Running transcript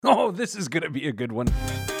Oh, this is going to be a good one.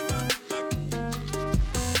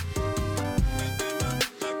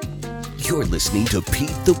 You're listening to Pete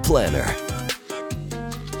the Planner.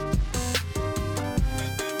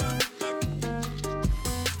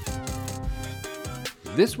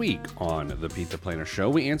 This week on the Pete the Planner Show,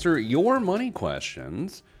 we answer your money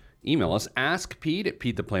questions. Email us,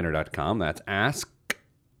 askpete@petetheplanner.com. That's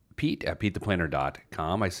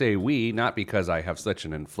askpete@petetheplanner.com. I say we, not because I have such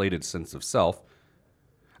an inflated sense of self.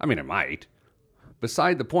 I mean, I might.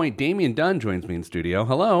 Beside the point, Damian Dunn joins me in studio.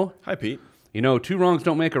 Hello. Hi, Pete. You know, two wrongs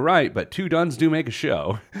don't make a right, but two duns do make a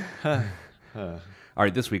show. All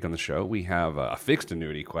right, this week on the show, we have a fixed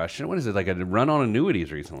annuity question. What is it, like a run on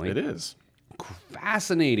annuities recently? It is.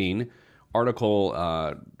 Fascinating article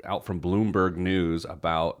out from Bloomberg News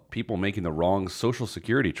about people making the wrong Social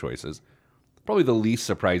Security choices. Probably the least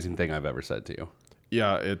surprising thing I've ever said to you.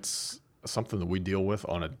 Yeah, it's something that we deal with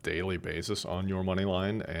on a daily basis on Your Money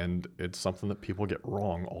Line, and it's something that people get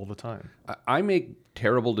wrong all the time. I make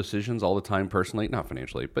terrible decisions all the time personally, not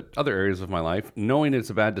financially, but other areas of my life. Knowing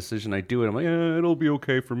it's a bad decision, I do it. I'm like, it'll be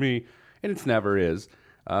okay for me, and it never is.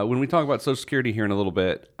 When we talk about Social Security here in a little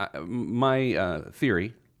bit, my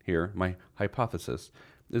theory here, my hypothesis,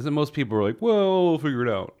 is that most people are like, well, we'll figure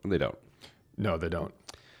it out. And they don't. No, they don't.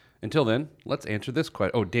 Until then, let's answer this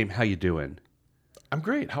question. Oh, Dame, how you doing? I'm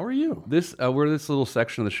great. How are you? We're this little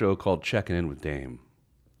section of the show called Checking In with Dame.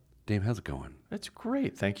 Dame, how's it going? It's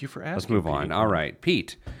great. Thank you for asking. Let's move Pete. on. All right,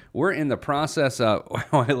 Pete, we're in the process of,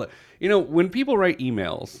 when people write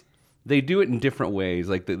emails, they do it in different ways.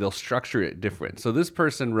 Like they'll structure it different. So this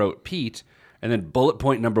person wrote Pete and then bullet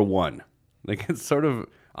point number 1. Like it's sort of,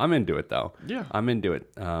 I'm into it though. Yeah. I'm into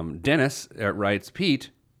it. Dennis writes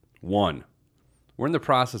Pete 1. We're in the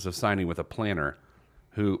process of signing with a planner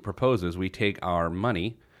who proposes we take our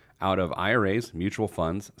money out of IRAs, mutual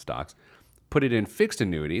funds, stocks, put it in fixed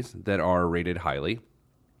annuities that are rated highly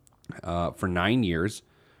for 9 years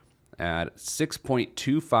at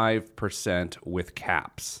 6.25% with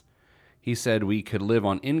caps. He said we could live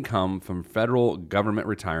on income from federal government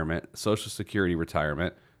retirement, Social Security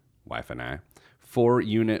retirement, wife and I,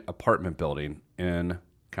 4-unit apartment building in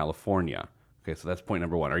California. Okay, so that's point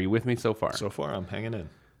number 1. Are you with me so far? So far, I'm hanging in.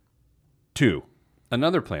 2.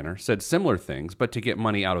 Another planner said similar things, but to get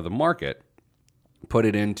money out of the market, put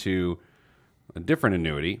it into a different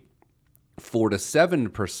annuity, 4 to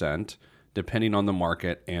 7%, depending on the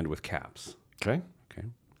market and with caps. Okay.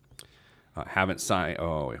 Haven't signed.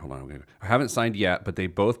 Oh, wait, hold on. I haven't signed yet, but they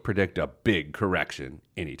both predict a big correction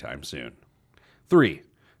anytime soon. 3.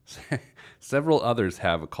 Several others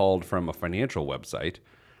have called from a financial website.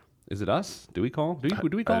 Is it us? Do we call? Do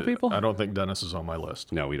we call people? I don't think Dennis is on my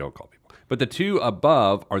list. No, we don't call people. But the 2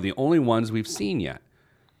 above are the only ones we've seen yet.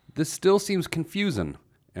 This still seems confusing,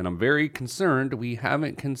 and I'm very concerned we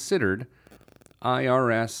haven't considered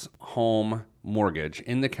IRS home mortgage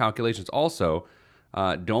in the calculations. Also,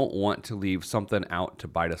 don't want to leave something out to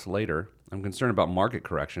bite us later. I'm concerned about market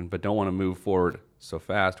correction, but don't want to move forward so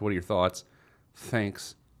fast. What are your thoughts?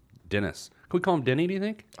 Thanks, Dennis. Can we call him Denny, do you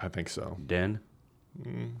think? I think so. Den?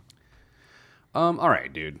 All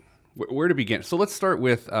right, dude. Where to begin? So let's start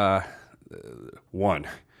with 1.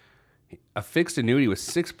 A fixed annuity with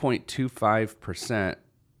 6.25%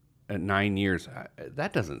 at 9 years.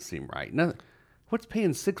 That doesn't seem right. No, what's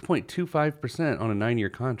paying 6.25% on a 9-year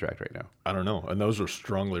contract right now? I don't know. And those are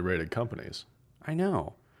strongly rated companies. I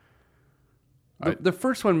know. The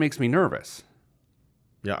first one makes me nervous.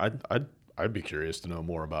 Yeah, I'd be curious to know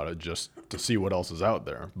more about it just to see what else is out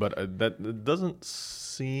there. But that doesn't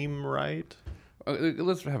seem right.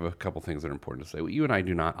 Let's have a couple things that are important to say. You and I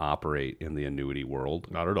do not operate in the annuity world.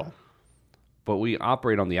 Not at all. But we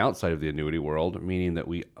operate on the outside of the annuity world, meaning that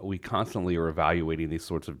we constantly are evaluating these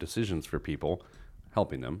sorts of decisions for people,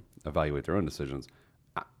 helping them evaluate their own decisions.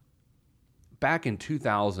 Back in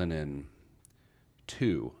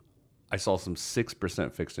 2002, I saw some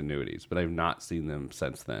 6% fixed annuities, but I've not seen them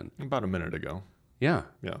since then. About a minute ago. Yeah.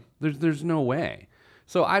 Yeah. There's no way.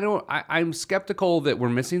 So I'm skeptical that we're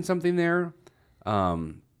missing something there.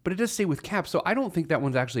 But it does say with caps, so I don't think that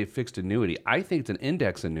one's actually a fixed annuity. I think it's an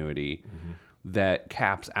index annuity that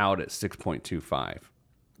caps out at 6.25.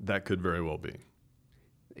 That could very well be.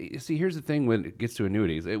 See, here's the thing when it gets to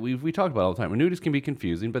annuities. We talk about it all the time. Annuities can be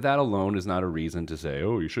confusing, but that alone is not a reason to say,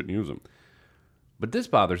 oh, you shouldn't use them. But this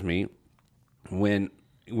bothers me when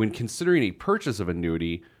considering a purchase of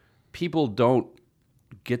annuity, people don't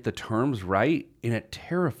get the terms right, and it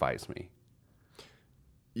terrifies me.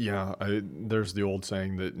 Yeah, there's the old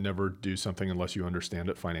saying that never do something unless you understand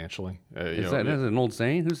it financially. Is that an old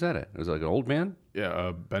saying? Who said it? Was it like an old man?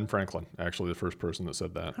 Yeah, Ben Franklin, actually the first person that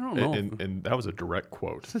said that. I don't know. And that was a direct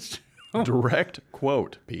quote. Direct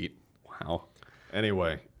quote, Pete. Wow.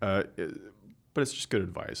 Anyway, but it's just good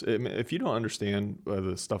advice. If you don't understand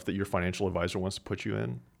the stuff that your financial advisor wants to put you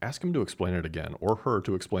in, ask him to explain it again, or her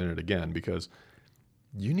to explain it again, because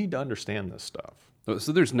you need to understand this stuff.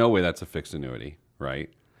 So there's no way that's a fixed annuity, right?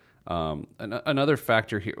 Another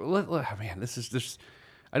factor here. Man, this is.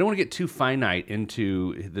 I don't want to get too finite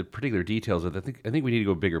into the particular details of it. I think we need to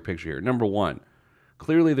go bigger picture here. Number one,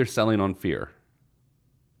 clearly they're selling on fear.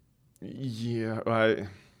 Yeah,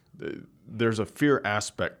 there's a fear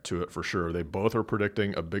aspect to it for sure. They both are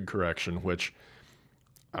predicting a big correction, which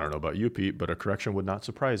I don't know about you, Pete, but a correction would not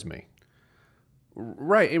surprise me.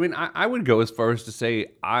 Right. I mean, I would go as far as to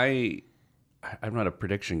say I'm not a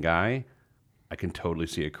prediction guy. I can totally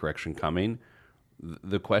see a correction coming.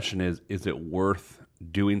 The question is it worth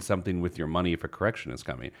doing something with your money if a correction is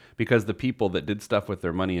coming? Because the people that did stuff with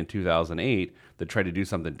their money in 2008 that tried to do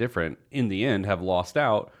something different, in the end, have lost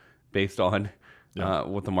out based on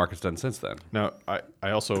what the market's done since then. Now,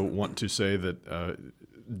 I also want to say that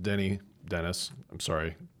Dennis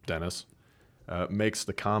makes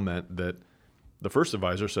the comment that the first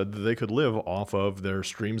advisor said that they could live off of their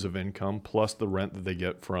streams of income plus the rent that they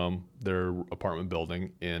get from their apartment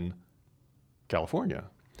building in California.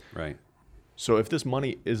 Right. So if this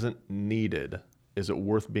money isn't needed, is it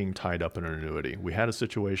worth being tied up in an annuity? We had a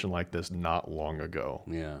situation like this not long ago.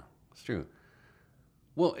 Yeah, it's true.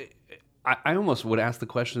 Well, I almost would ask the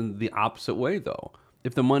question the opposite way, though.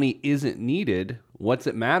 If the money isn't needed, what's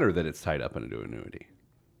it matter that it's tied up in an annuity?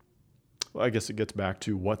 Well, I guess it gets back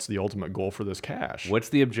to what's the ultimate goal for this cash? What's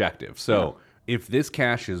the objective? So if this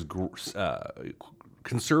cash is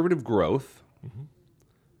conservative growth,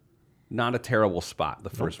 not a terrible spot, the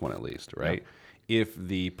first one at least, right? Yeah. If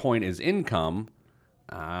the point is income,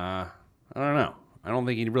 I don't know. I don't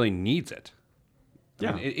think he really needs it.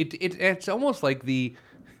 Yeah. I mean, it's almost like the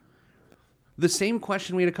same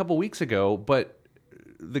question we had a couple weeks ago, but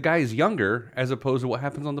the guy is younger as opposed to what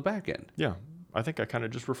happens on the back end. Yeah. I think I kind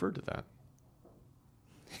of just referred to that.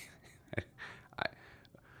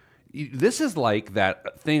 This is like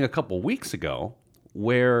that thing a couple weeks ago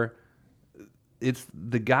where it's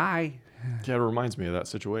the guy. Yeah, it reminds me of that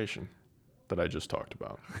situation that I just talked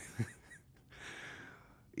about.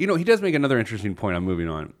 He does make another interesting point. I'm moving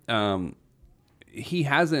on. He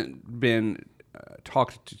hasn't been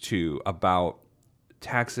talked to about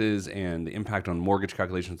taxes and the impact on mortgage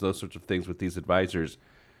calculations, those sorts of things with these advisors.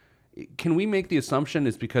 Can we make the assumption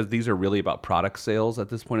it's because these are really about product sales at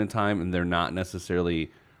this point in time and they're not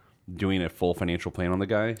necessarily doing a full financial plan on the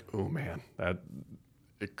guy? Oh man,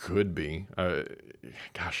 it could be.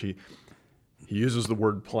 He uses the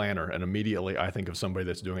word planner, and immediately I think of somebody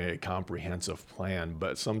that's doing a comprehensive plan.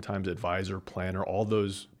 But sometimes advisor, planner, all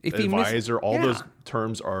those those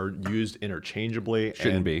terms are used interchangeably.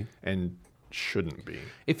 Shouldn't be.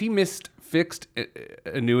 If he missed fixed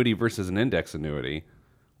annuity versus an index annuity,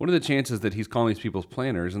 what are the chances that he's calling these people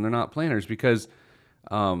planners and they're not planners? Because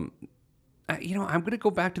I'm going to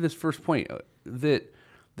go back to this first point, that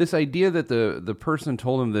this idea that the person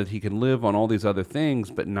told him that he can live on all these other things,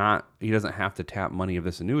 but he doesn't have to tap money of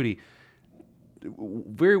this annuity,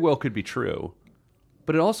 very well could be true.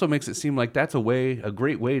 But it also makes it seem like that's a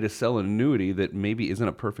great way to sell an annuity that maybe isn't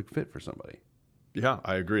a perfect fit for somebody. Yeah,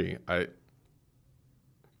 I agree. I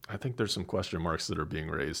think there's some question marks that are being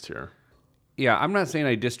raised here. Yeah, I'm not saying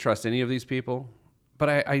I distrust any of these people. But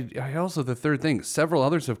I also, the third thing, several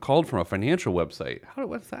others have called from a financial website.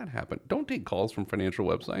 What's that happen? Don't take calls from financial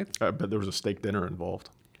websites. I bet there was a steak dinner involved.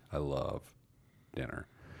 I love dinner.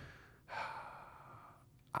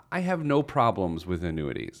 I have no problems with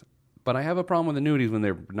annuities, but I have a problem with annuities when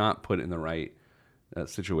they're not put in the right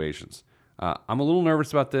situations. I'm a little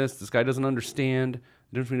nervous about this. This guy doesn't understand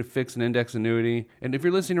the difference between a fixed and index annuity. And if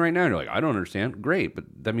you're listening right now and you're like, I don't understand, great, but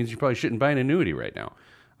that means you probably shouldn't buy an annuity right now.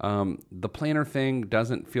 The planner thing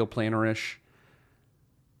doesn't feel plannerish.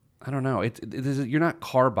 I don't know. You're not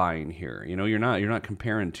car buying here. You're not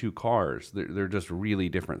comparing two cars. They're just really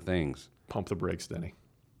different things. Pump the brakes, Denny.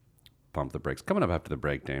 Pump the brakes. Coming up after the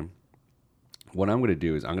break, Dame. What I'm going to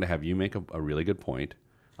do is I'm going to have you make a really good point.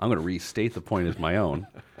 I'm going to restate the point as my own,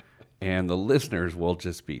 and the listeners will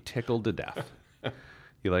just be tickled to death.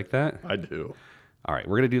 You like that? I do. All right,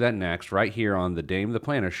 we're going to do that next, right here on the Dame the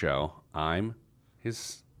Planner Show. I'm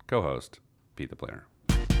his co-host, Pete the Planner.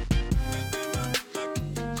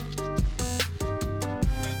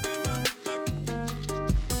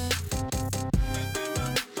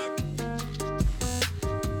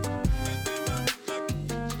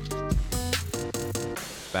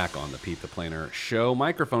 Back on the Pete the Planner show.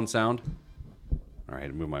 Microphone sound. All right, I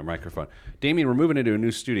moved my microphone. Damien, we're moving into a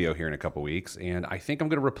new studio here in a couple weeks, and I think I'm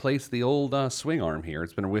going to replace the old swing arm here.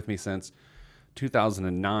 It's been with me since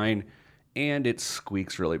 2009, and it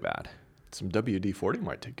squeaks really bad. Some WD-40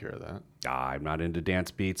 might take care of that. I'm not into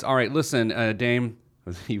dance beats. All right, listen, Dame,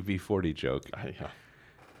 was a UV40 joke.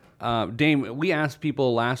 Dame, we asked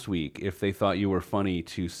people last week if they thought you were funny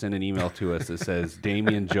to send an email to us that says,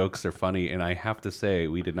 Damien jokes are funny, and I have to say,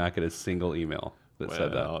 we did not get a single email that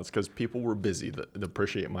said that. It's because people were busy that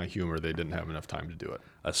appreciate my humor. They didn't have enough time to do it.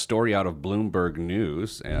 A story out of Bloomberg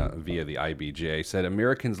News via the IBJ said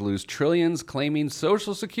Americans lose trillions claiming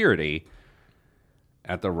Social Security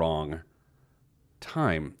at the wrong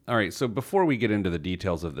time. All right, so before we get into the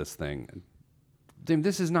details of this thing, Dame,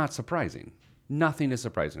 this is not surprising. Nothing is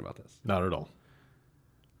surprising about this. Not at all.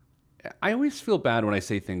 I always feel bad when I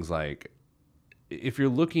say things like, if you're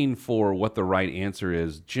looking for what the right answer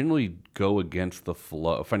is, generally go against the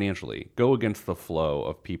flow, financially, go against the flow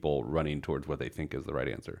of people running towards what they think is the right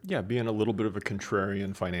answer. Yeah, being a little bit of a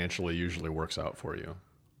contrarian financially usually works out for you.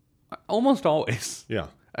 Almost always. Yeah.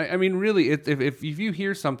 I mean, really, if you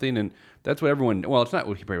hear something and that's what everyone, well, it's not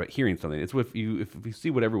about hearing something. It's if you see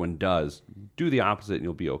what everyone does, do the opposite and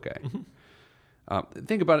you'll be okay.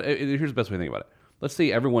 Think about it. Here's the best way to think about it. Let's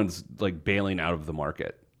say everyone's like bailing out of the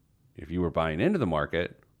market. If you were buying into the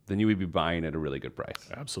market, then you would be buying at a really good price.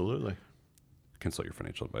 Absolutely. Consult your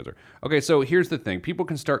financial advisor. Okay, so here's the thing. People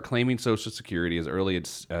can start claiming Social Security as early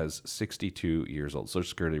as 62 years old, Social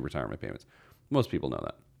Security retirement payments. Most people know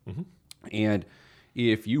that. And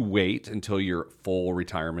if you wait until your full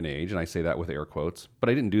retirement age, and I say that with air quotes, but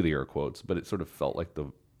I didn't do the air quotes, but it sort of felt like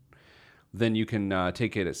then you can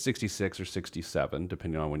take it at 66 or 67,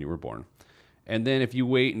 depending on when you were born. And then if you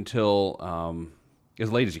wait until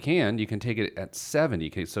as late as you can take it at 70.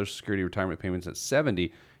 Okay, Social Security retirement payments at 70. You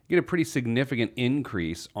get a pretty significant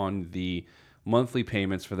increase on the monthly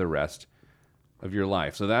payments for the rest of your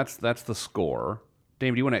life. So that's the score.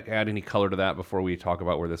 Dave, do you want to add any color to that before we talk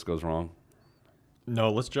about where this goes wrong?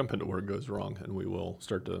 No, let's jump into where it goes wrong, and we will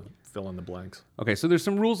start to fill in the blanks. Okay, so there's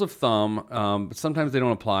some rules of thumb, but sometimes they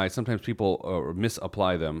don't apply. Sometimes people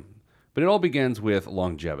misapply them. But it all begins with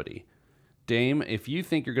longevity. Dame, if you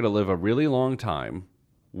think you're going to live a really long time,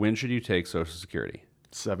 when should you take Social Security?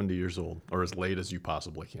 70 years old, or as late as you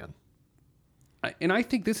possibly can. And I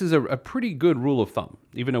think this is a pretty good rule of thumb,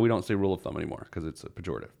 even though we don't say rule of thumb anymore because it's a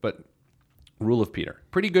pejorative. But rule of Peter.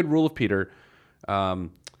 Pretty good rule of Peter.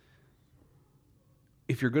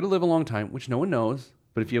 If you're going to live a long time, which no one knows,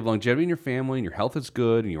 but if you have longevity in your family and your health is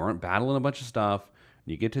good and you aren't battling a bunch of stuff,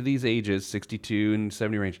 and you get to these ages, 62 and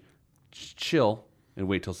 70 range, just chill and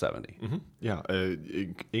wait till 70. Yeah,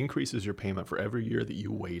 it increases your payment for every year that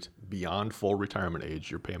you wait beyond full retirement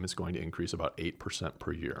age. Your payment's going to increase about 8%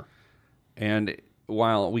 per year. And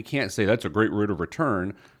while we can't say that's a great rate of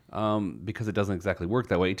return because it doesn't exactly work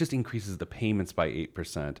that way, it just increases the payments by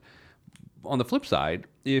 8%. On the flip side,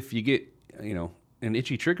 if you get, an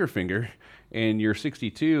itchy trigger finger and you're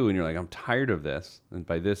 62 and you're like, I'm tired of this, and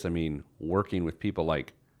by this I mean working with people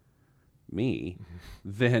like me,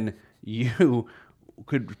 then you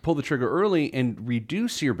could pull the trigger early and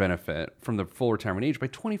reduce your benefit from the full retirement age by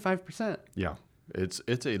 25%. Yeah, it's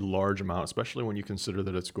a large amount, especially when you consider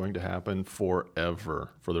that it's going to happen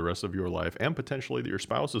forever, for the rest of your life, and potentially your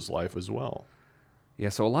spouse's life as well. Yeah,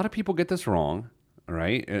 so a lot of people get this wrong.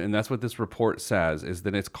 Right? And that's what this report says, is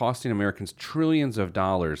that it's costing Americans trillions of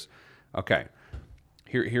dollars. Okay,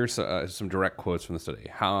 here's some direct quotes from the study.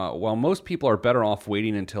 While most people are better off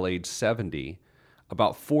waiting until age 70,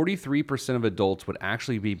 about 43% of adults would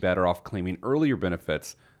actually be better off claiming earlier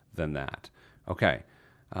benefits than that. Okay,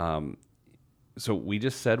 so we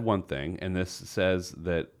just said one thing, and this says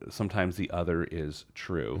that sometimes the other is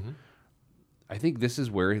true. I think this is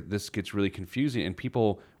where this gets really confusing, and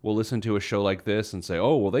people will listen to a show like this and say,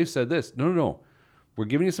 oh, well, they said this. No. We're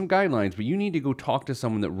giving you some guidelines, but you need to go talk to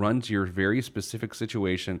someone that runs your very specific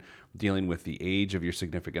situation, dealing with the age of your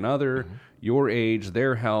significant other, your age,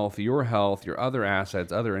 their health, your other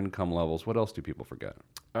assets, other income levels. What else do people forget?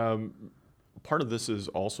 Part of this is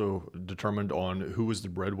also determined on who was the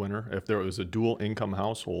breadwinner. If there was a dual income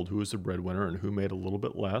household, who was the breadwinner and who made a little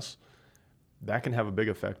bit less, that can have a big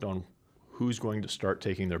effect on who's going to start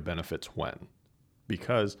taking their benefits when.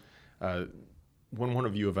 Because when one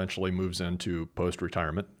of you eventually moves into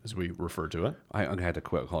post-retirement, as we refer to it. I'm going to have to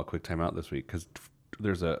call a quick timeout this week because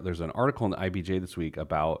there's an article in the IBJ this week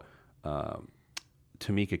about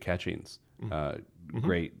Tamika Catchings,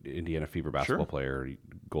 great Indiana Fever basketball player,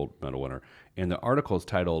 gold medal winner. And the article is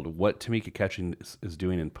titled, What Tamika Catchings is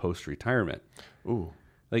Doing in Post-Retirement. Ooh.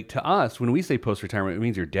 Like to us, when we say post-retirement, it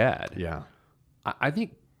means you're dead. Yeah. I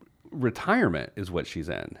think retirement is what she's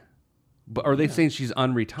in. But are they saying she's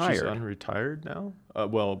unretired? She's unretired now?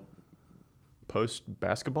 Well,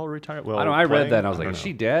 post-basketball retired? Well, I read that and I was don't like, is know.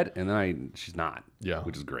 she dead? And then she's not. Yeah.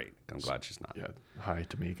 Which is great. I'm glad she's not. Yeah. Hi,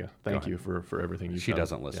 Tamika. Thank you for everything you've She done.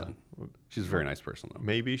 doesn't listen. Yeah. She's a very nice person, though.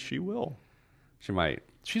 Maybe she will. She might.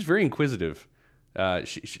 She's very inquisitive.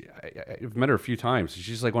 I've met her a few times.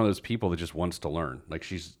 She's like one of those people that just wants to learn. Like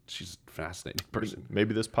she's a fascinating person.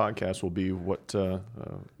 Maybe this podcast will be what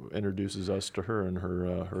introduces us to her and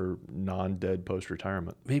her non-dead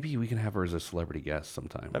post-retirement. Maybe we can have her as a celebrity guest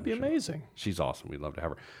sometime. That'd be amazing. She's awesome. We'd love to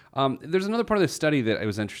have her. There's another part of the study that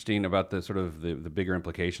was interesting about the sort of the bigger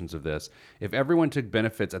implications of this. If everyone took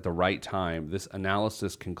benefits at the right time, this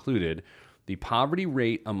analysis concluded the poverty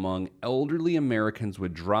rate among elderly Americans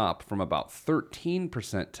would drop from about 13%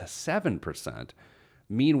 to 7%.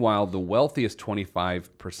 Meanwhile, the wealthiest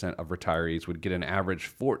 25% of retirees would get an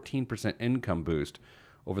average 14% income boost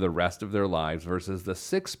over the rest of their lives versus the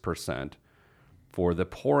 6% for the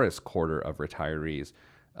poorest quarter of retirees.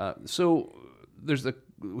 So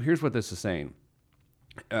here's what this is saying.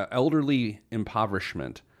 Elderly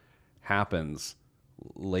impoverishment happens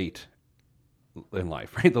late in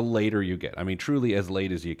life, right? The later you get. I mean, truly as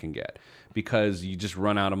late as you can get, because you just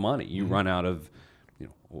run out of money. You run out of,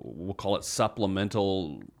 we'll call it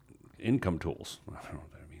supplemental income tools. I don't know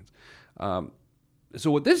what that means.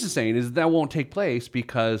 So what this is saying is that won't take place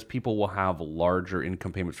because people will have larger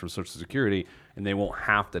income payments from Social Security and they won't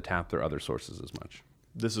have to tap their other sources as much.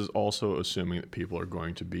 This is also assuming that people are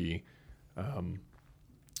going to be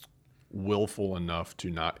willful enough to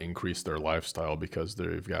not increase their lifestyle because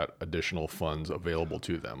they've got additional funds available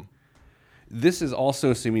to them. This is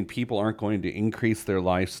also assuming people aren't going to increase their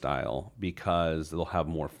lifestyle because they'll have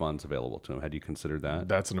more funds available to them. Had you considered that?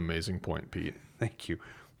 That's an amazing point, Pete. Thank you.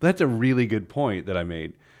 That's a really good point that I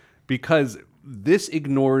made, because this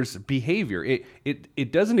ignores behavior.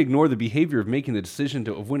 It doesn't ignore the behavior of making the decision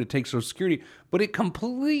of when to take Social Security, but it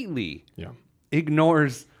completely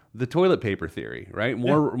ignores the toilet paper theory, right?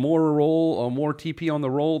 More roll or more TP on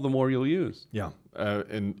the roll, the more you'll use. Yeah,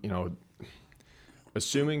 and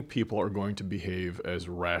assuming people are going to behave as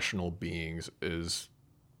rational beings is,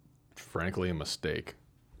 frankly, a mistake.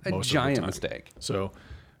 A giant mistake. So,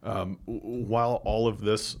 while all of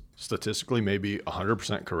this statistically may be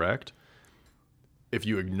 100% correct, if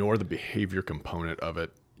you ignore the behavior component of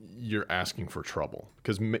it, you're asking for trouble.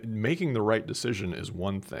 Because making the right decision is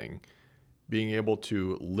one thing. Being able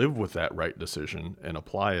to live with that right decision and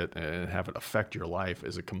apply it and have it affect your life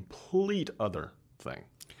is a complete other thing.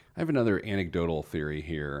 I have another anecdotal theory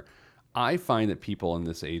here. I find that people in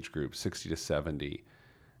this age group, 60 to 70,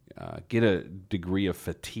 get a degree of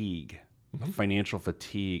fatigue, financial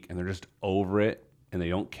fatigue, and they're just over it and they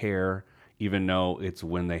don't care, even though it's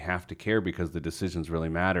when they have to care because the decisions really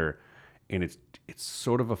matter. And it's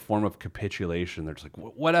sort of a form of capitulation. They're just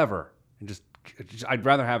like, whatever, and just I'd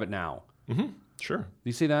rather have it now. Mm-hmm. Sure. Do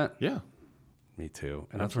you see that? Yeah. Me too.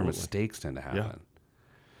 And that's where mistakes tend to happen.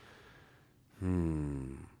 Yeah.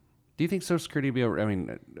 Do you think Social Security will be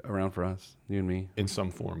around for us, you and me? In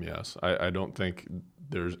some form, yes. I don't think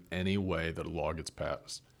there's any way that a law gets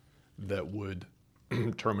passed that would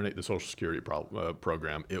terminate the Social Security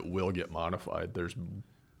program. It will get modified. There's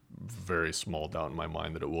very small doubt in my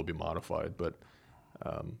mind that it will be modified, but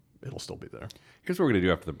it'll still be there. Here's what we're going to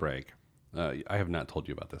do after the break. I have not told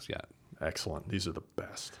you about this yet. Excellent. These are the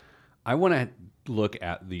best. I want to look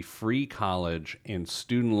at the free college and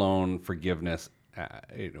student loan forgiveness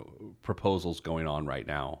proposals going on right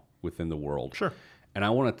now within the world. Sure. And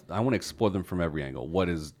I want to explore them from every angle. What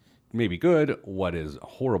is maybe good? What is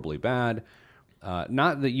horribly bad?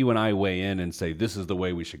 Not that you and I weigh in and say this is the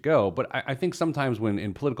way we should go, but I think sometimes when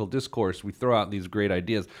in political discourse we throw out these great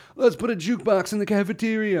ideas, let's put a jukebox in the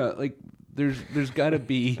cafeteria. Like there's got to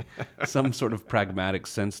be some sort of pragmatic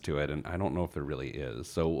sense to it, and I don't know if there really is.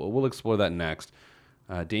 So we'll explore that next.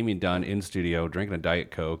 Damian Dunn in studio drinking a Diet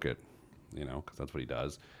Coke because that's what he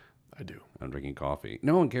does. I do. I'm drinking coffee.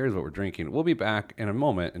 No one cares what we're drinking. We'll be back in a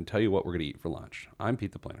moment and tell you what we're going to eat for lunch. I'm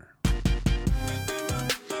Pete the Planner.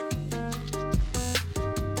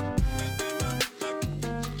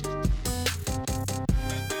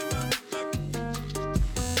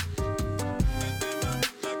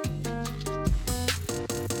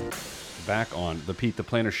 Back on the Pete the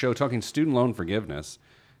Planner Show, talking student loan forgiveness.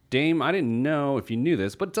 Dame, I didn't know if you knew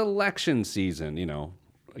this, but it's election season,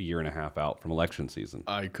 a year and a half out from election season.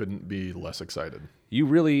 I couldn't be less excited. You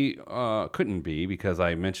really couldn't be, because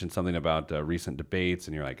I mentioned something about recent debates,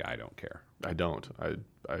 and you're like, I don't care. I don't.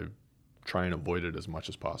 I try and avoid it as much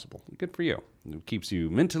as possible. Good for you. It keeps you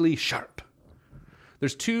mentally sharp.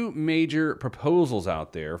 There's two major proposals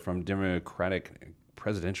out there from Democratic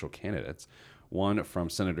presidential candidates, one from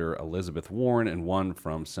Senator Elizabeth Warren and one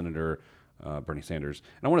from Senator Bernie Sanders.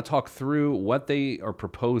 And I want to talk through what they are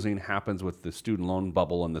proposing happens with the student loan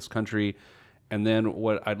bubble in this country. And then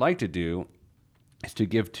what I'd like to do is to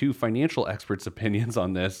give two financial experts' opinions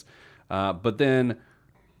on this, but then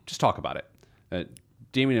just talk about it.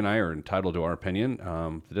 Damien and I are entitled to our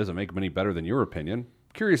opinion. It doesn't make them any better than your opinion.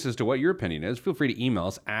 Curious as to what your opinion is. Feel free to email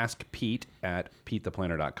us,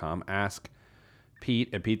 askpete@petetheplanner.com.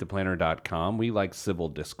 askpete@petetheplanner.com. We like civil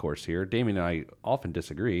discourse here. Damien and I often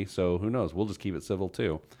disagree, so who knows? We'll just keep it civil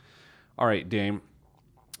too. All right, Dame.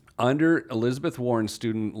 Under Elizabeth Warren's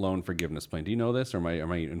student loan forgiveness plan, do you know this, or am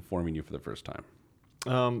I informing you for the first time?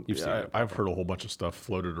 You've seen it. I've heard a whole bunch of stuff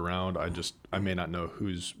floated around. I may not know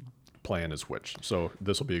whose plan is which, so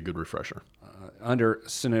this will be a good refresher. Under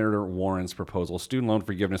Senator Warren's proposal, student loan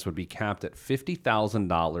forgiveness would be capped at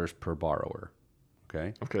 $50,000 per borrower.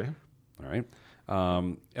 Okay. Okay. All right.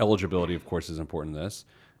 Eligibility, of course, is important in this.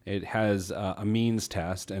 It has a means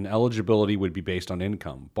test, and eligibility would be based on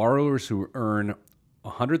income. Borrowers who earn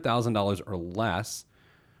 $100,000 or less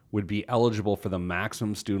would be eligible for the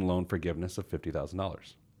maximum student loan forgiveness of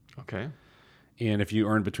 $50,000. Okay. And if you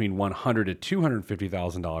earn between $100,000 to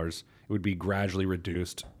 $250,000, it would be gradually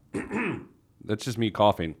reduced. That's just me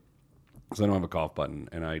coughing, because I don't have a cough button,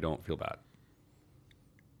 and I don't feel bad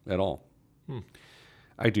at all.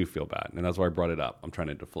 I do feel bad, and that's why I brought it up. I'm trying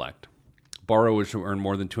to deflect. Borrowers who earn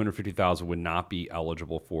more than $250,000 would not be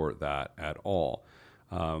eligible for that at all.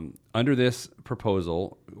 Under this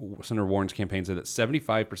proposal, Senator Warren's campaign said that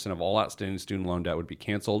 75% of all outstanding student loan debt would be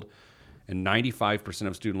canceled, and 95%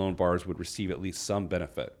 of student loan borrowers would receive at least some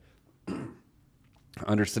benefit.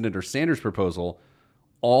 Under Senator Sanders' proposal,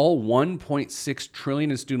 all $1.6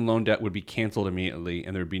 trillion in student loan debt would be canceled immediately,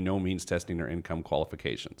 and there would be no means testing or income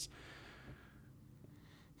qualifications.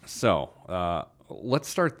 So let's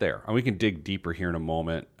start there. And we can dig deeper here in a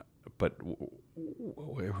moment. But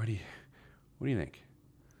what do you think?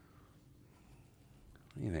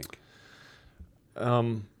 What do you think?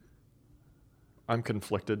 I'm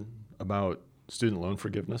conflicted about student loan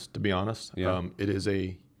forgiveness, to be honest. Yeah. It is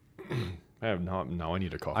a. Now I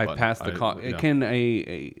need a cough I button. passed the cough. Yeah. Can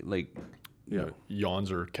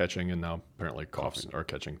Yawns are catching, and now apparently coughs are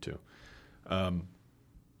catching too.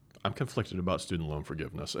 I'm conflicted about student loan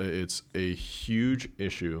forgiveness. It's a huge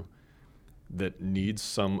issue that needs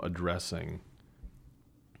some addressing,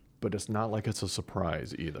 but it's not like it's a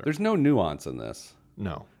surprise either. There's no nuance in this,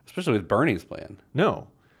 No. especially with Bernie's plan. No.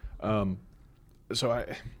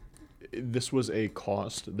 This was a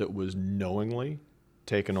cost that was knowingly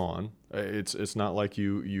taken on. It's not like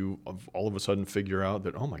you all of a sudden figure out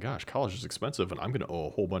that, oh my gosh, college is expensive and I'm going to owe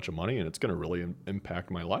a whole bunch of money and it's going to really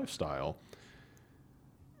impact my lifestyle.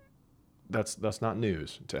 That's not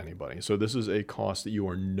news to anybody. So this is a cost that you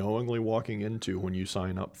are knowingly walking into when you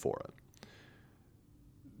sign up for it.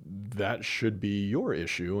 That should be your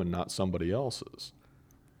issue and not somebody else's.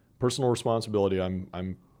 Personal responsibility,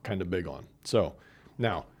 I'm kind of big on. So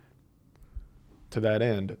now, to that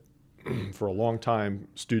end, for a long time,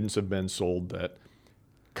 students have been sold that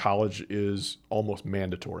college is almost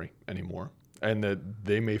mandatory anymore, and that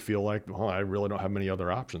they may feel like, well, I really don't have many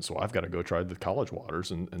other options, so I've got to go try the college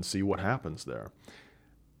waters and see what happens there.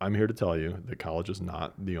 I'm here to tell you that college is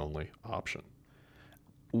not the only option.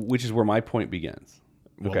 Which is where my point begins.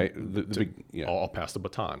 Well, Okay. I'll pass the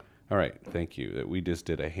baton. All right. Thank you. We just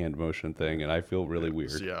did a hand motion thing, and I feel really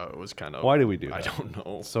weird. So, yeah, it was kind of. Why did we do that? I don't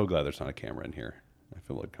know. So glad there's not a camera in here. I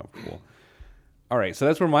feel uncomfortable. All right. So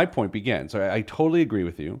that's where my point began. So I totally agree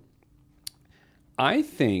with you. I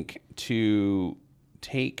think to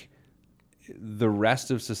take the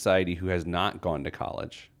rest of society who has not gone to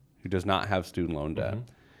college, who does not have student loan debt,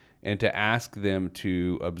 and to ask them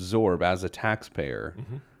to absorb as a taxpayer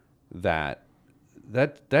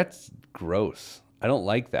that's gross. I don't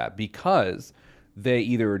like that, because they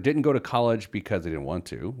either didn't go to college because they didn't want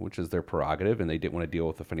to, which is their prerogative, and they didn't want to deal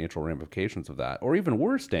with the financial ramifications of that, or even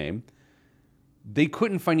worse, Dame, they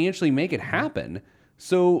couldn't financially make it happen.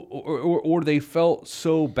 So, or they felt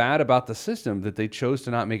so bad about the system that they chose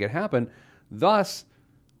to not make it happen. Thus,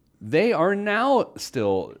 they are now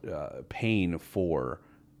still paying for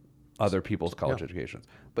other people's college educations.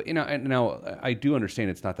 But and now I do understand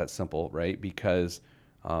it's not that simple, right? Because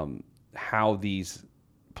how these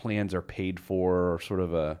plans are paid for, sort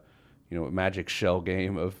of a magic shell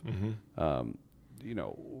game of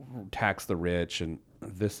tax the rich and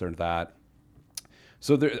this or that.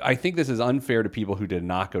 So I think this is unfair to people who did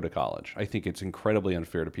not go to college. I think it's incredibly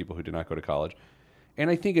unfair to people who did not go to college. And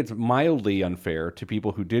I think it's mildly unfair to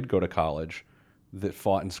people who did go to college that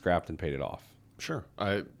fought and scrapped and paid it off. Sure.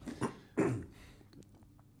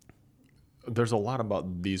 There's a lot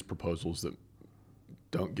about these proposals that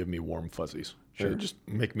don't give me warm fuzzies. Sure. They just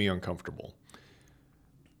make me uncomfortable.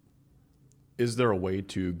 Is there a way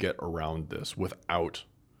to get around this without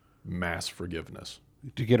mass forgiveness?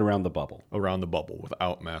 To get around the bubble. Around the bubble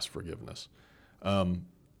without mass forgiveness?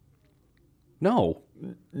 No.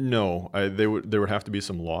 No. There would have to be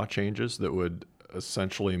some law changes that would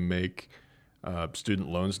essentially make student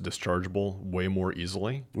loans dischargeable way more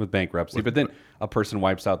easily. With bankruptcy. But then a person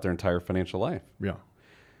wipes out their entire financial life. Yeah.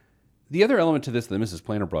 The other element to this that Mrs.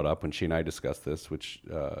 Planner brought up when she and I discussed this, which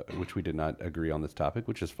we did not agree on this topic,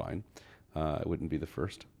 which is fine. It wouldn't be the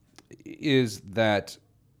first, is that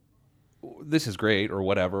this is great or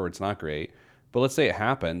whatever, or it's not great, but let's say it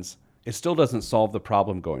happens, it still doesn't solve the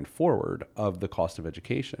problem going forward of the cost of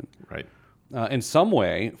education. Right. In some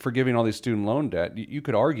way, forgiving all these student loan debt, you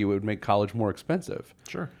could argue it would make college more expensive.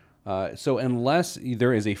 Sure. So unless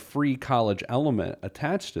there is a free college element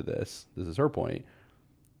attached to this is her point,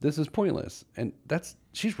 this is pointless. And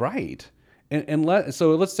she's right.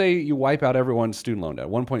 So let's say you wipe out everyone's student loan debt,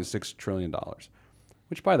 $1.6 trillion,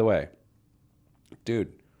 which, by the way,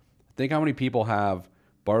 dude, think how many people have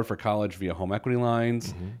borrowed for college via home equity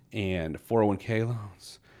lines and 401k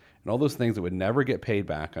loans and all those things that would never get paid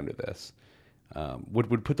back under this.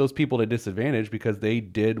 Would put those people at a disadvantage because they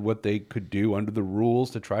did what they could do under the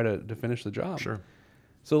rules to try to finish the job. Sure.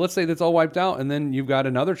 So let's say that's all wiped out, and then you've got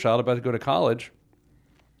another child about to go to college,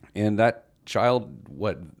 and that child,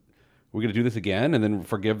 we're going to do this again and then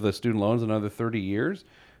forgive the student loans another 30 years?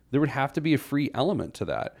 There would have to be a free element to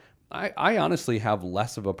that. I honestly have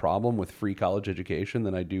less of a problem with free college education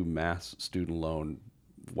than I do mass student loan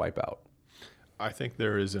wipeout. I think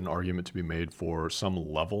there is an argument to be made for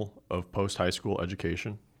some level of post-high school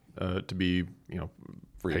education to be,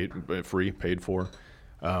 paid for.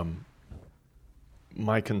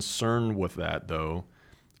 My concern with that, though,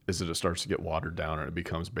 is that it starts to get watered down and it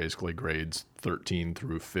becomes basically grades 13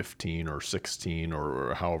 through 15 or 16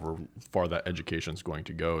 or however far that education is going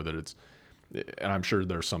to go. And I'm sure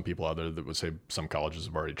there's some people out there that would say some colleges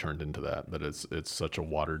have already turned into that it's such a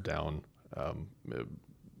watered down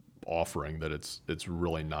offering that it's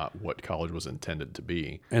really not what college was intended to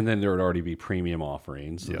be. And then there would already be premium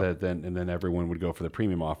offerings. Yep. Then everyone would go for the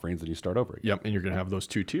premium offerings and you start over again. Yep, and you're going to have those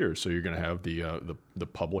two tiers. So you're going to have the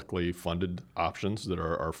publicly funded options that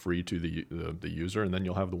are free to the user, and then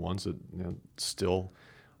you'll have the ones that still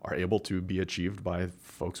are able to be achieved by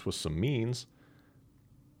folks with some means,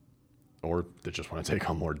 or that just want to take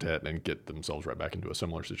on more debt and get themselves right back into a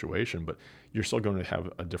similar situation. But you're still going to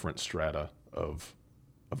have a different strata of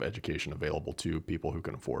education available to people who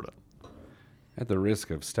can afford it. At the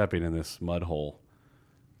risk of stepping in this mud hole,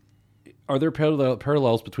 are there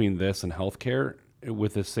parallels between this and healthcare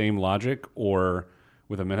with the same logic, or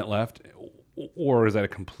with a minute left, or is that a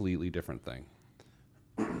completely different thing?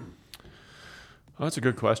 Well, that's a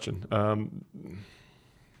good question.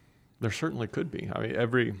 There certainly could be. I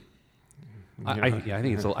mean, I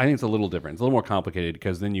think it's a little different. It's a little more complicated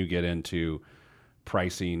because then you get into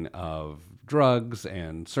pricing of drugs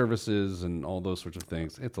and services and all those sorts of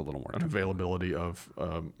things. It's a little more. And availability of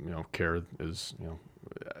care is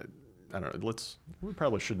I don't know. We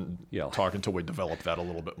probably shouldn't talk until we develop that a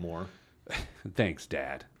little bit more. Thanks,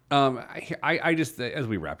 Dad. I just, as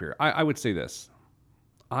we wrap here, I would say this.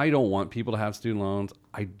 I don't want people to have student loans.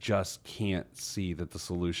 I just can't see that the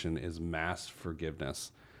solution is mass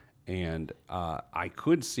forgiveness. And I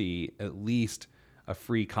could see at least a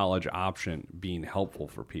free college option being helpful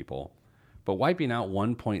for people. But wiping out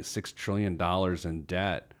 $1.6 trillion in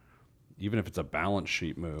debt, even if it's a balance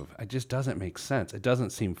sheet move, it just doesn't make sense. It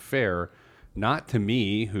doesn't seem fair, not to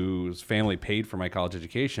me, whose family paid for my college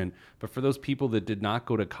education, but for those people that did not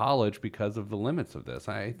go to college because of the limits of this.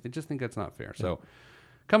 I just think that's not fair. So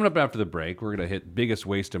coming up after the break, we're going to hit biggest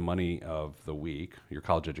waste of money of the week, your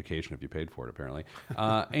college education if you paid for it, apparently,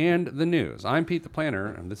 and the news. I'm Pete the Planner,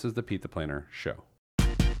 and this is the Pete the Planner Show.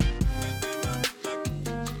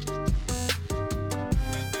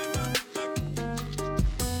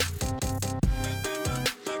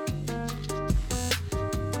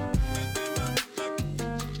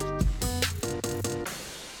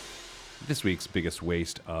 This week's biggest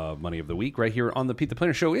waste of money of the week right here on the Pete the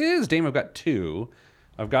Planner Show is, Dame, I've got two.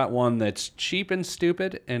 I've got one that's cheap and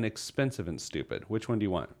stupid and expensive and stupid. Which one do you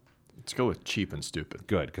want? Let's go with cheap and stupid.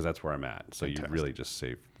 Good, because that's where I'm at. So Fantastic. You really just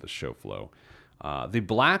saved the show flow. The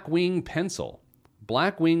Blackwing pencil.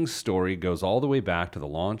 Blackwing's story goes all the way back to the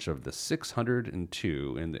launch of the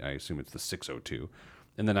 602, and I assume it's the 602,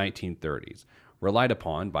 in the 1930s. Relied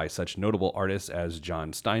upon by such notable artists as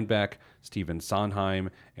John Steinbeck, Stephen Sondheim,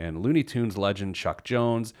 and Looney Tunes legend Chuck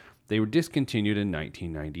Jones, they were discontinued in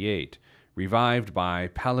 1998. Revived by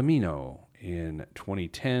Palomino in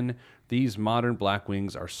 2010, these modern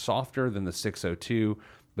Blackwings are softer than the 602,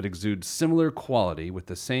 but exude similar quality with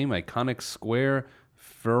the same iconic square,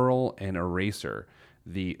 ferrule, and eraser.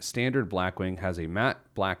 The standard Blackwing has a matte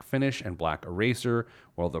black finish and black eraser,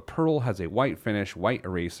 while the Pearl has a white finish, white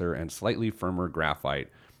eraser, and slightly firmer graphite,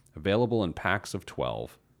 available in packs of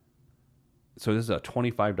 12. So this is a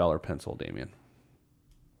 $25 pencil, Damien.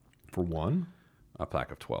 For one? A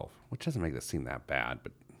pack of 12, which doesn't make this seem that bad,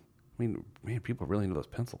 but I mean, man, people really into those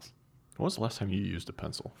pencils. When was the last time you used a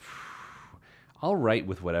pencil? I'll write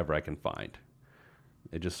with whatever I can find.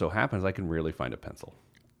 It just so happens I can rarely find a pencil.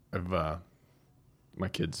 My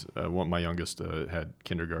kids, my youngest had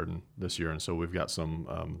kindergarten this year, and so we've got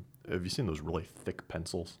some. Have you seen those really thick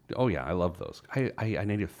pencils? Oh yeah, I love those. I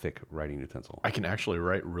need a thick writing utensil. I can actually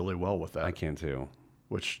write really well with that. I can too.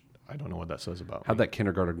 Which I don't know what that says about How'd me. that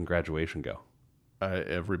kindergarten graduation go?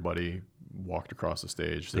 Everybody walked across the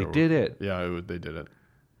stage. They did it. Yeah, they did it.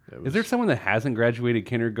 Is there someone that hasn't graduated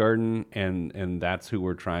kindergarten and that's who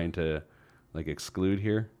we're trying to like exclude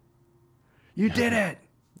here? You did it.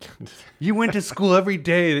 You went to school every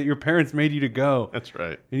day that your parents made you to go. That's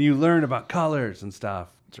right. And you learned about colors and stuff.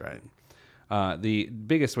 That's right. The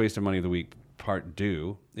biggest waste of money of the week, part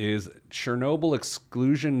due, is Chernobyl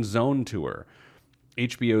Exclusion Zone Tour.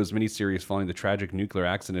 HBO's miniseries following the tragic nuclear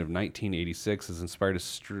accident of 1986 has inspired a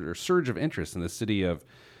surge of interest in the city of,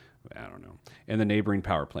 and the neighboring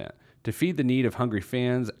power plant. To feed the need of hungry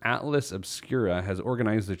fans, Atlas Obscura has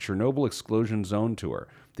organized the Chernobyl Exclusion Zone Tour.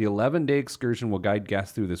 The 11-day excursion will guide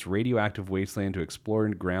guests through this radioactive wasteland to explore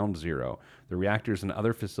Ground Zero, the reactors and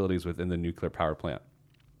other facilities within the nuclear power plant.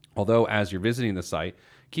 Although, as you're visiting the site,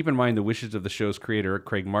 keep in mind the wishes of the show's creator,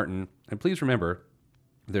 Craig Martin, and please remember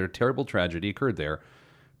that a terrible tragedy occurred there.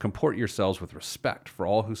 Comport yourselves with respect for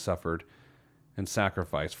all who suffered and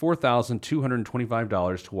sacrificed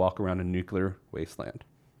 $4,225 to walk around a nuclear wasteland.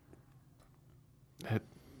 It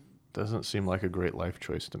doesn't seem like a great life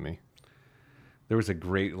choice to me. There was a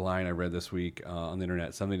great line I read this week on the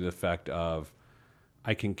internet, something to the effect of,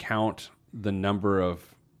 I can count 9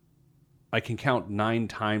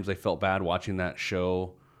 times I felt bad watching that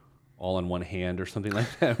show all in one hand or something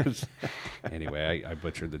like that. Anyway, I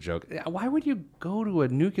butchered the joke. Why would you go to a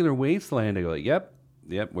nuclear wasteland? I go, yep,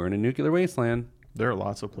 we're in a nuclear wasteland. There are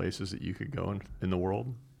lots of places that you could go in the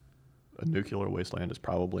world. A nuclear wasteland is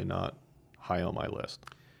probably not high on my list.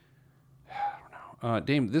 I don't know.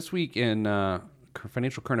 Dame, this week in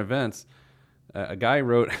Financial Current Events, a guy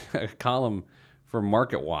wrote a column for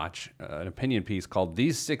Market Watch, an opinion piece called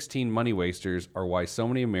 "These 16 Money Wasters Are Why So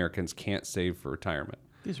Many Americans Can't Save for Retirement."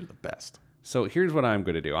 These are the best. So here's what I'm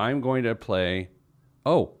going to do. I'm going to play...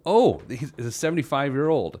 he's a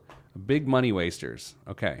 75-year-old. Big money wasters.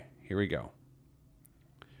 Okay, here we go.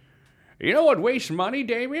 You know what wastes money,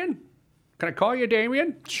 Damien? Can I call you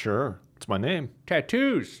Damien? Sure. It's my name.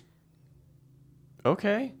 Tattoos.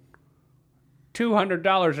 Okay.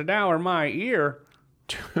 $200 an hour my ear.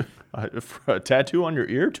 For a tattoo on your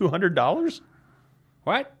ear, $200?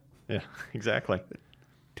 What? Yeah, exactly.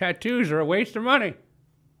 Tattoos are a waste of money.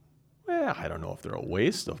 Well, I don't know if they're a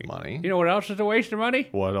waste of money. You know what else is a waste of money?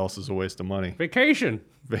 What else is a waste of money? Vacation.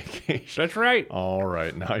 Vacation. That's right. All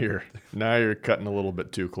right, now you're cutting a little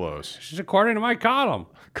bit too close. This is according to my column.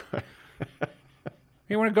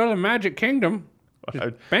 You want to go to the Magic Kingdom?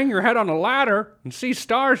 Just bang your head on a ladder and see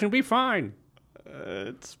stars and be fine.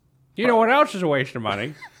 You know what else is a waste of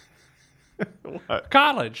money? What?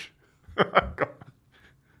 College. You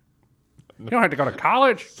don't have to go to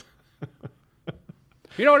college.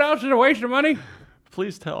 You know what else is a waste of money?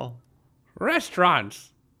 Please tell.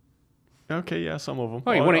 Restaurants. Okay, yeah, some of them.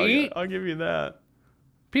 Oh, you want to eat? I'll give you that.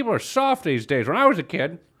 People are soft these days. When I was a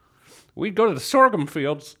kid, we'd go to the sorghum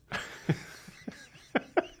fields.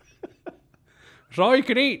 It's all you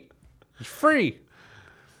could eat. It's free.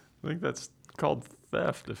 I think that's called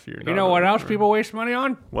theft if you're not. You know what else people waste money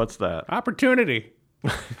on? What's that? Opportunity.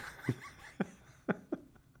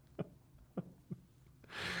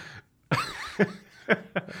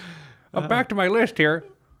 Back to my list here.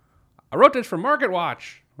 I wrote this for Market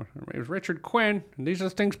Watch. It was Richard Quinn, and these are the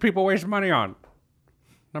things people waste money on.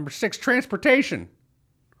 Number 6, transportation.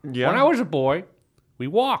 Yeah. When I was a boy, we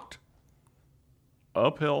walked.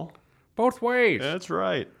 Uphill. Both ways. That's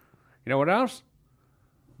right. You know what else?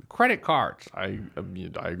 Credit cards. I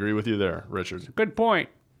agree with you there, Richard. Good point.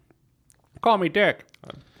 Call me Dick.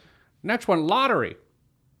 Next one, lottery.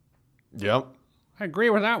 Yep, I agree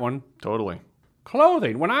with that one. totally.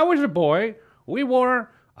 Clothing. When I was a boy, we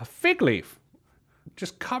wore a fig leaf.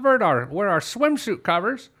 Just covered our swimsuit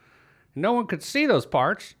covers. No one could see those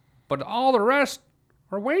parts, but all the rest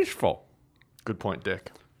are wasteful. Good point,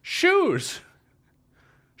 Dick. Shoes.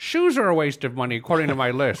 Shoes are a waste of money, according to my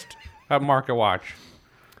list at Market Watch.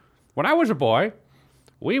 When I was a boy,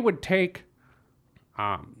 we would take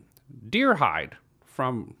deer hide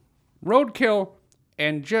from roadkill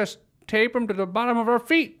and just tape them to the bottom of our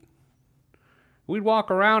feet. We'd walk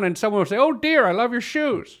around and someone would say, "Oh dear, I love your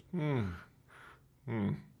shoes." You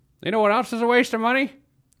know what else is a waste of money?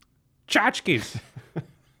 Tchotchkes.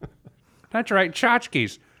 That's right,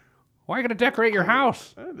 tchotchkes. Why are you going to decorate your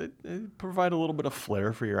house? They provide a little bit of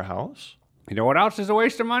flair for your house. You know what else is a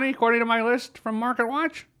waste of money, according to my list from Market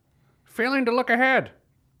Watch? Failing to look ahead.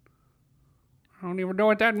 I don't even know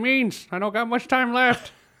what that means. I don't got much time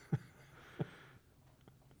left.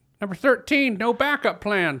 Number 13, no backup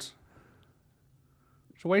plans.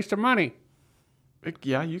 It's a waste of money.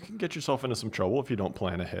 Yeah, you can get yourself into some trouble if you don't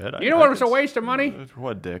plan ahead. You know what is a waste of money?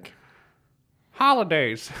 What, Dick?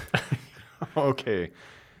 Holidays. Okay.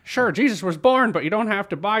 Sure, Jesus was born, but you don't have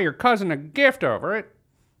to buy your cousin a gift over it.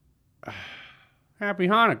 Happy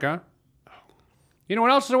Hanukkah. You know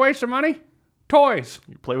what else is a waste of money? Toys.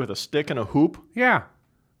 You play with a stick and a hoop? Yeah.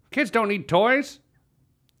 Kids don't need toys.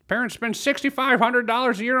 Parents spend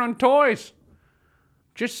 $6,500 a year on toys.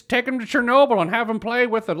 Just take them to Chernobyl and have them play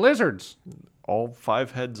with the lizards. All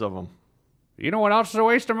 5 heads of them. You know what else is a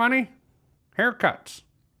waste of money? Haircuts.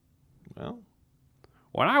 Well,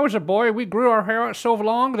 When I was a boy, we grew our hair out so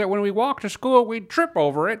long that when we walked to school, we'd trip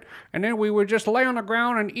over it, and then we would just lay on the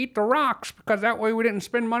ground and eat the rocks, because that way we didn't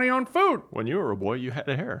spend money on food. when you were a boy, you had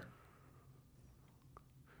a hair.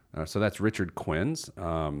 So that's Richard Quinn's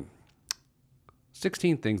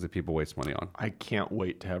 16 things that people waste money on. I can't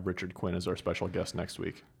wait to have Richard Quinn as our special guest next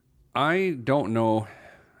week. I don't know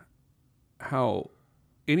how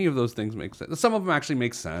any of those things make sense. Some of them actually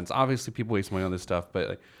make sense. Obviously, people waste money on this stuff, but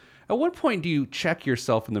like, at what point do you check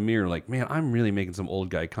yourself in the mirror like, man, I'm really making some old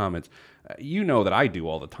guy comments? You know that I do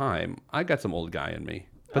all the time. I got some old guy in me.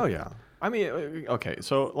 Oh, yeah. I mean, okay,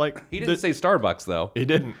 so like... He didn't say Starbucks, though. He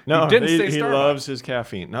didn't. No, He didn't say he Starbucks. loves his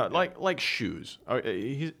caffeine. No, like shoes.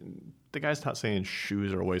 The guy's not saying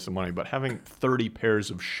shoes are a waste of money, but having 30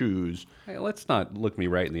 pairs of shoes, Hey, let's not look me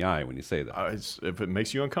right in the eye when you say that. if it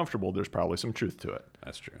makes you uncomfortable, there's probably some truth to it.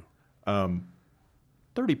 That's true.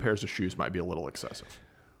 30 pairs of shoes might be a little excessive.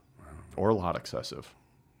 Or a lot excessive.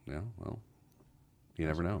 Yeah, well, you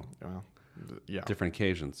never know. Well, yeah. Different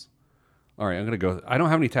occasions. All right, I'm going to go. I don't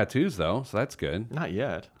have any tattoos, though, so that's good. Not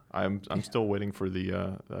yet. I'm still waiting for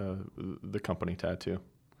the company tattoo.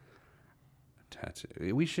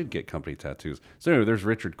 Tattoo. We should get company tattoos. So anyway, there's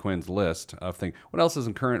Richard Quinn's list of things. What else is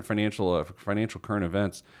in current financial current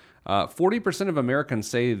events? 40% of Americans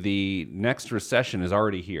say the next recession is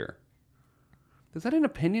already here. Is that an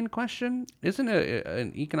opinion question? Isn't it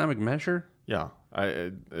an economic measure? Yeah.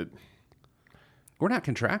 We're not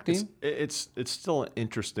contracting. It's still an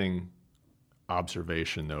interesting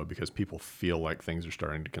observation, though, because people feel like things are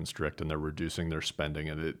starting to constrict and they're reducing their spending,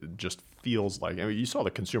 and it just feels like, I mean, you saw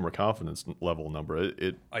the consumer confidence level number.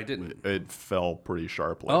 I didn't. It fell pretty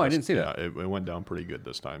sharply. Oh, I didn't see that. Yeah, it went down pretty good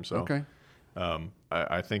this time. So Okay.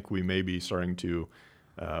 I think we may be starting to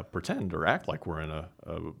pretend or act like we're in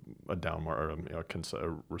a down or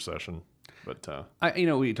a recession. But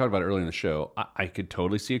we talked about it earlier in the show. I could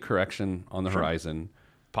totally see a correction on the horizon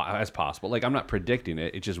as possible. Like, I'm not predicting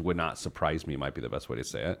it. It just would not surprise me, might be the best way to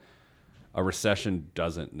say it. A recession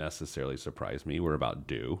doesn't necessarily surprise me. We're about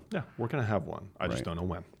due. yeah, we're going to have one. I just Right. don't know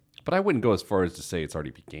when. But I wouldn't go as far as to say it's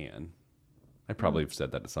already began. I probably have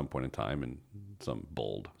said that at some point in time in some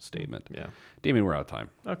bold statement. Yeah. Damien, we're out of time.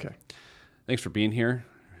 Okay. Thanks for being here.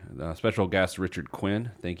 Special guest Richard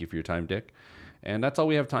Quinn. Thank you for your time, Dick. And that's all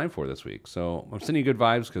we have time for this week. So I'm sending you good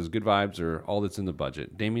vibes because good vibes are all that's in the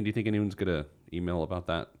budget. Damien, do you think anyone's going to email about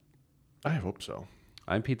that? I hope so.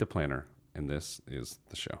 I'm Pete the Planner, and this is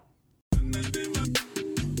the show.